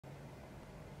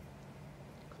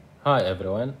Hi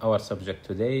everyone, our subject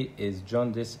today is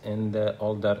jaundice in the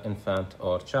older infant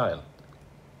or child.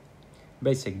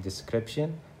 Basic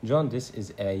description: jaundice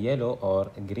is a yellow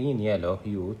or green-yellow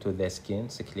hue to the skin,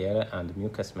 sclera, and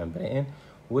mucous membrane,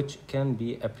 which can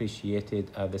be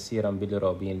appreciated at the serum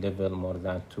bilirubin level more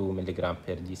than 2 mg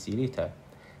per deciliter.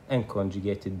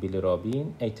 Unconjugated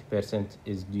bilirubin, 80%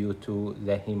 is due to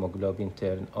the hemoglobin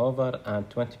turnover and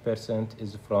 20%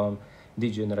 is from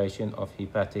degeneration of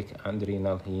hepatic and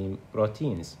renal heme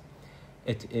proteins.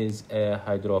 It is a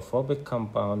hydrophobic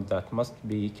compound that must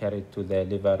be carried to the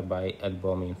liver by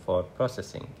albumin for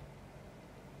processing.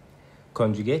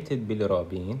 Conjugated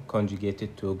bilirubin,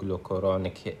 conjugated to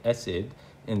glucuronic acid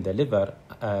in the liver,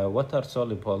 a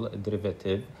water-soluble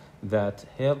derivative that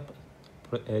help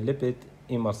lipid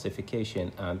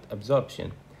emulsification and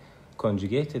absorption.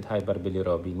 Conjugated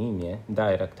hyperbilirubinemia,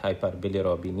 direct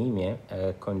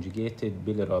hyperbilirubinemia, conjugated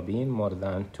bilirubin more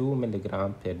than 2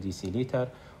 mg per deciliter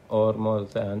or more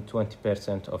than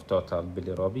 20% of total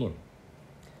bilirubin.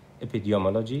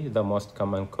 Epidemiology: the most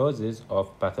common causes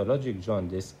of pathologic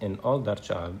jaundice in older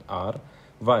child are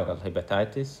viral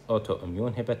hepatitis,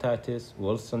 autoimmune hepatitis,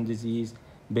 Wilson disease,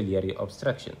 biliary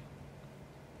obstruction.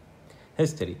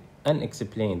 History: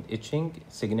 unexplained itching,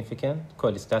 significant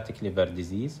cholestatic liver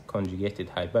disease, conjugated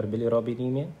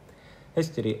hyperbilirubinemia.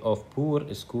 History of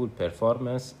poor school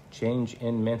performance, change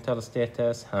in mental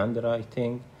status,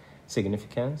 handwriting,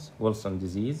 significance, Wilson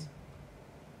disease.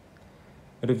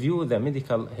 Review the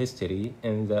medical history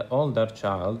in the older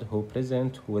child who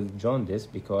present with jaundice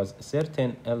because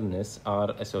certain illnesses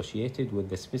are associated with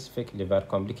the specific liver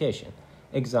complication.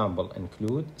 Examples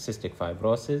include cystic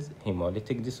fibrosis,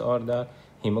 hemolytic disorder,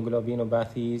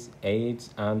 hemoglobinopathies,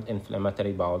 AIDS, and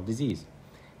inflammatory bowel disease.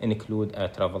 Include a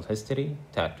travel history,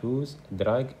 tattoos,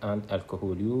 drug and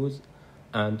alcohol use,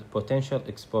 and potential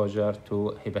exposure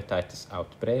to hepatitis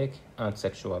outbreak and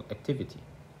sexual activity.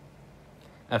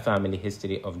 A family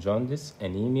history of jaundice,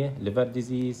 anemia, liver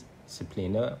disease,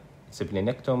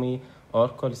 splenectomy, or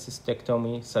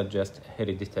cholecystectomy suggest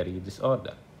hereditary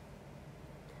disorder.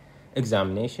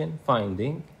 Examination: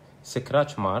 finding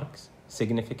scratch marks,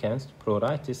 significance,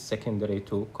 pruritus secondary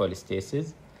to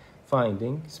cholestasis.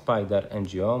 Finding spider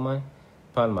angioma,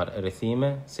 palmar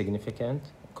erythema, significant,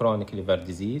 chronic liver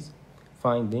disease.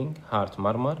 Finding heart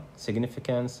murmur,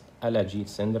 significance, Alagille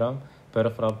syndrome,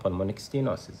 peripheral pulmonic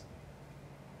stenosis.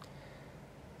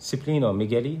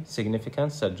 Splenomegaly,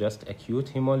 significance, suggests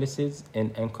acute hemolysis in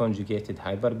unconjugated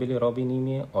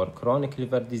hyperbilirubinemia or chronic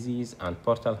liver disease and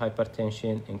portal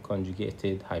hypertension in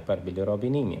conjugated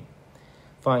hyperbilirubinemia.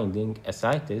 Finding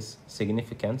ascites,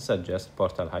 significance, suggests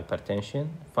portal hypertension.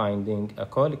 Finding a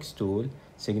colic stool,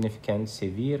 significant,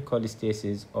 severe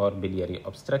cholestasis or biliary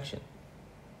obstruction.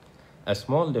 A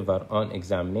small liver on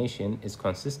examination is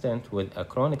consistent with a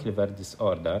chronic liver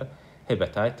disorder,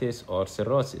 hepatitis or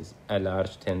cirrhosis. A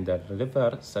large tender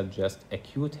liver suggests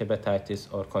acute hepatitis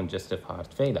or congestive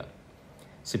heart failure.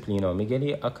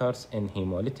 Splenomegaly occurs in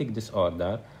hemolytic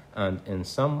disorder and in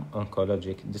some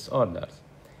oncologic disorders.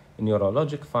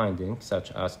 Neurologic findings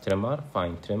such as tremor,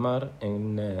 fine tremor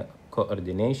in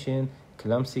coordination,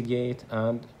 clumsy gait,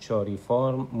 and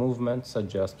choreiform movement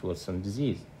suggest Wilson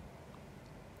disease.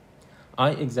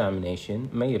 Eye examination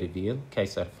may reveal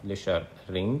Kaiser-Fleischer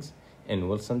rings in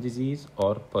Wilson disease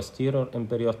or posterior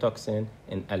embryotoxin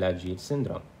in Alagille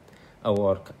syndrome. A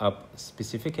workup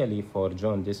specifically for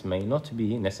jaundice may not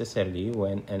be necessary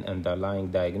when an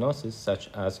underlying diagnosis such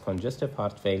as congestive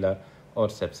heart failure or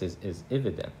sepsis is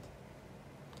evident.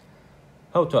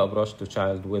 How to approach the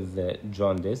child with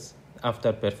jaundice?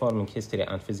 After performing history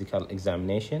and physical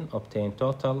examination, obtain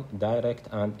total direct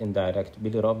and indirect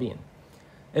bilirubin.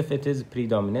 If it is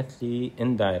predominantly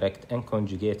indirect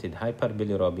unconjugated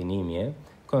hyperbilirubinemia,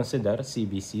 consider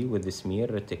CBC with the smear,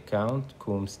 retic count,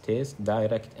 Coombs test,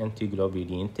 direct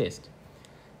antiglobulin test.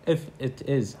 If it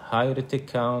is high retic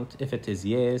count, if it is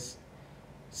yes,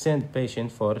 send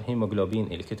patient for hemoglobin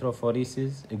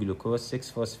electrophoresis, glucose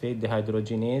 6-phosphate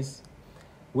dehydrogenase,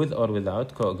 with or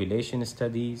without coagulation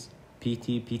studies,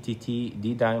 PT, PTT,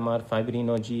 D-dimer,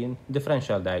 fibrinogen.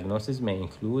 Differential diagnosis may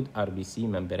include RBC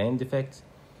membrane defects,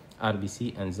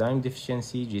 RBC enzyme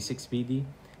deficiency, G6PD,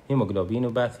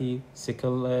 hemoglobinopathy,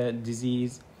 sickle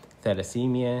disease,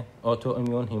 thalassemia,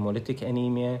 autoimmune hemolytic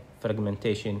anemia,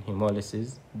 fragmentation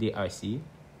hemolysis, DIC.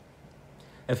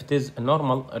 If it is a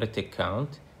normal retic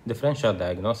count, differential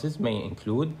diagnosis may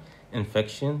include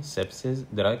infection, sepsis,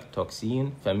 drug,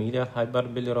 toxin, familial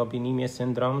hyperbilirubinemia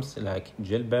syndromes like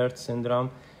Gilbert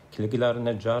syndrome,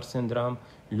 Kliegler-Najjar syndrome,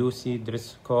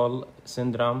 Lucy-Driscoll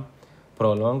syndrome,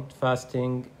 prolonged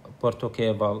fasting,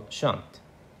 portocaval shunt.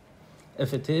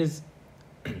 If it is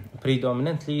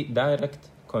Predominantly direct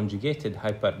conjugated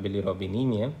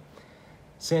hyperbilirubinemia,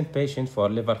 sent patient for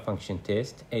liver function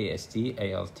test, AST,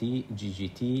 ALT,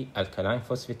 GGT, alkaline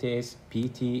phosphatase,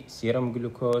 PT, serum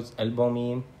glucose,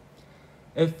 albumin.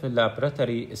 If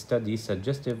laboratory study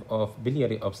suggestive of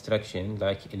biliary obstruction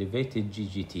like elevated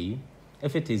GGT,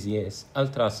 if it is yes,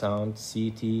 ultrasound,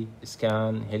 CT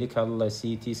scan, helical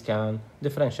CT scan.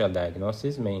 Differential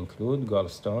diagnosis may include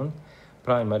gallstone,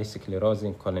 primary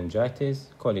sclerosing cholangitis,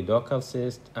 choledochal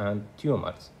cyst, and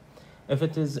tumors. If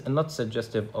it is not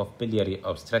suggestive of biliary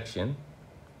obstruction,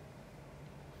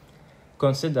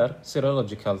 consider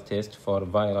serological test for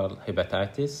viral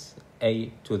hepatitis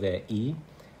A to the E,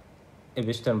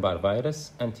 Epstein-Barr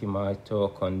virus,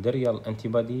 antimitochondrial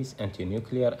antibodies,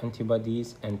 antinuclear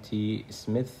antibodies,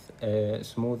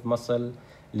 smooth muscle,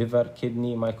 liver,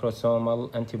 kidney, microsomal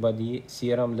antibody,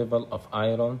 serum level of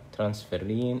iron,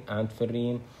 transferrin and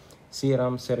ferrin,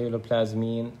 serum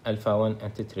ceruloplasmin, alpha-1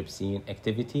 antitrypsin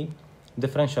activity.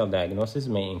 Differential diagnosis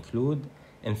may include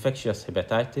infectious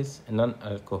hepatitis,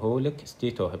 non-alcoholic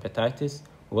steatohepatitis,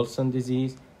 Wilson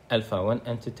disease, alpha-1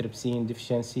 antitrypsin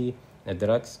deficiency,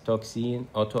 drugs, toxin,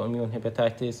 autoimmune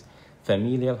hepatitis,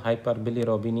 familial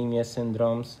hyperbilirubinemia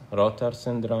syndromes, Rotor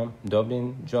syndrome,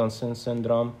 Dobbin-Johnson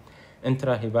syndrome,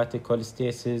 intrahepatic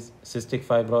cholestasis, cystic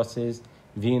fibrosis,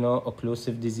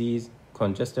 veno-occlusive disease,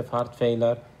 congestive heart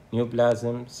failure,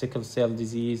 neoplasm, sickle cell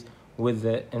disease with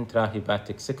the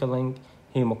intrahepatic sickling,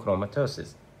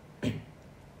 hemochromatosis.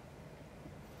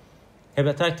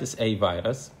 Hepatitis A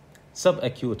virus,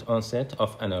 subacute onset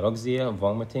of anorexia,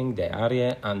 vomiting,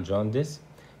 diarrhea, and jaundice.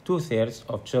 2/3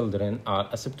 of children are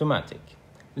asymptomatic.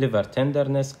 Liver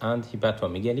tenderness and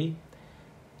hepatomegaly,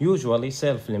 usually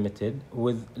self-limited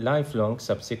with lifelong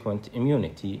subsequent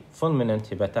immunity. Fulminant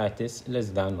hepatitis less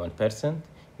than 1%.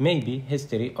 Maybe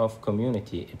history of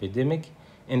community epidemic.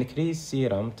 Increased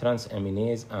serum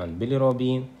transaminase and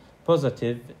bilirubin.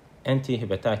 Positive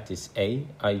anti-hepatitis A,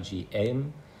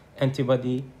 IgM,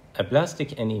 antibody.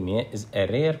 Aplastic anemia is a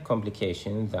rare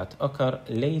complication that occurs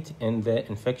late in the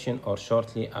infection or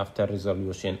shortly after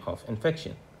resolution of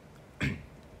infection.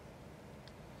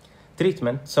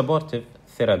 Treatment, supportive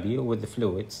therapy with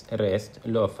fluids, rest,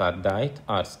 low-fat diet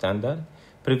are standard.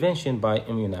 Prevention by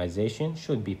immunization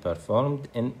should be performed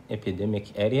in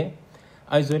epidemic area.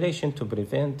 Isolation to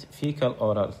prevent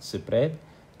fecal-oral spread.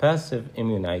 Passive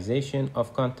immunization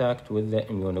of contact with the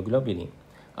immunoglobulin.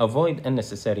 Avoid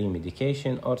unnecessary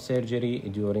medication or surgery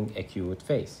during acute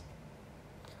phase.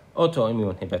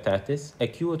 Autoimmune hepatitis,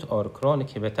 acute or chronic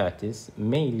hepatitis,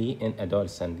 mainly in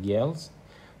adolescent girls.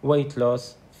 Weight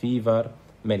loss, fever,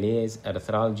 malaise,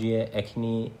 arthralgia,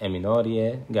 acne,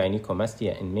 amenorrhea,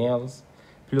 gynecomastia in males.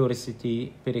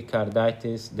 Pleurisy,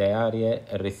 pericarditis, diarrhea,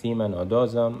 erythema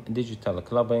nodosum, digital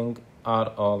clubbing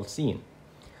are all seen.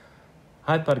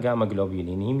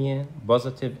 Hypergammaglobulinemia,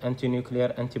 positive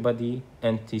antinuclear antibody,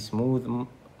 anti-smooth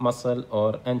muscle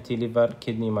or anti-liver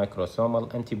kidney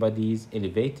microsomal antibodies,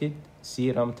 elevated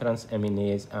serum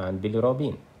transaminase and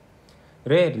bilirubin.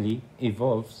 Rarely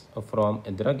evolves from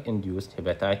a drug-induced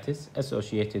hepatitis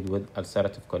associated with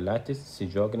ulcerative colitis,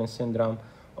 Sjogren's syndrome,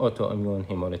 autoimmune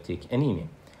hemolytic anemia.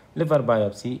 Liver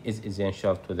biopsy is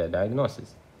essential to the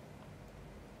diagnosis.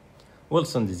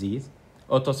 Wilson disease,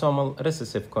 autosomal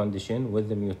recessive condition with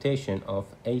the mutation of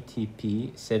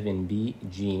ATP7B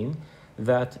gene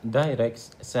that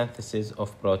directs synthesis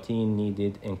of protein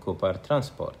needed in Cooper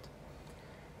transport.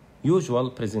 Usual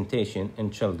presentation in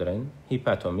children,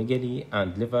 hepatomegaly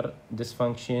and liver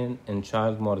dysfunction in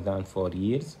child more than 4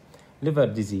 years. Liver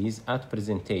disease at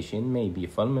presentation may be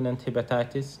fulminant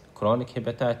hepatitis, chronic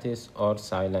hepatitis, or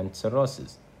silent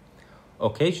cirrhosis.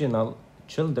 Occasional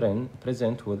children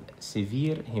present with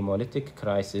severe hemolytic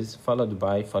crisis followed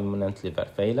by fulminant liver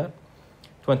failure.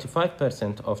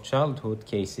 25% of childhood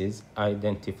cases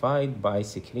identified by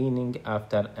screening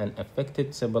after an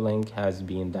affected sibling has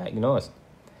been diagnosed.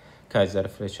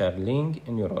 Kaiser-Fleischer-Ling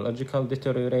neurological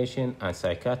deterioration and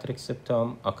psychiatric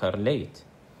symptoms occur late.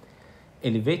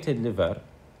 Elevated liver,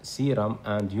 serum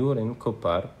and urine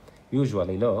Cooper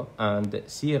usually low, and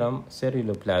serum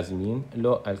ceruloplasmin,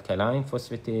 low alkaline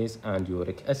phosphatase and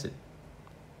uric acid.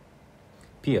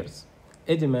 Peers,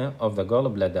 edema of the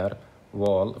gallbladder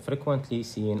wall frequently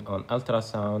seen on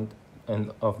ultrasound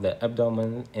and of the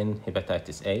abdomen in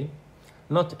hepatitis A.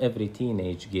 Not every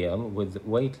teenage girl with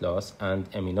weight loss and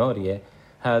amenorrhea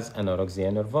has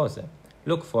anorexia nervosa.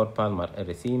 Look for palmar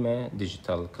erythema,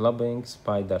 digital clubbing,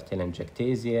 spider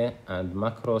telangiectasia, and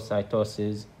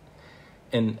macrocytosis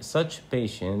in such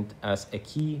patient as a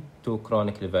key to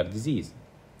chronic liver disease.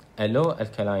 A low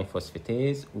alkaline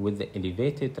phosphatase with the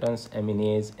elevated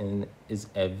transaminase is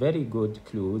a very good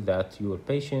clue that your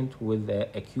patient with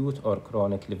the acute or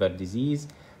chronic liver disease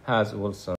has also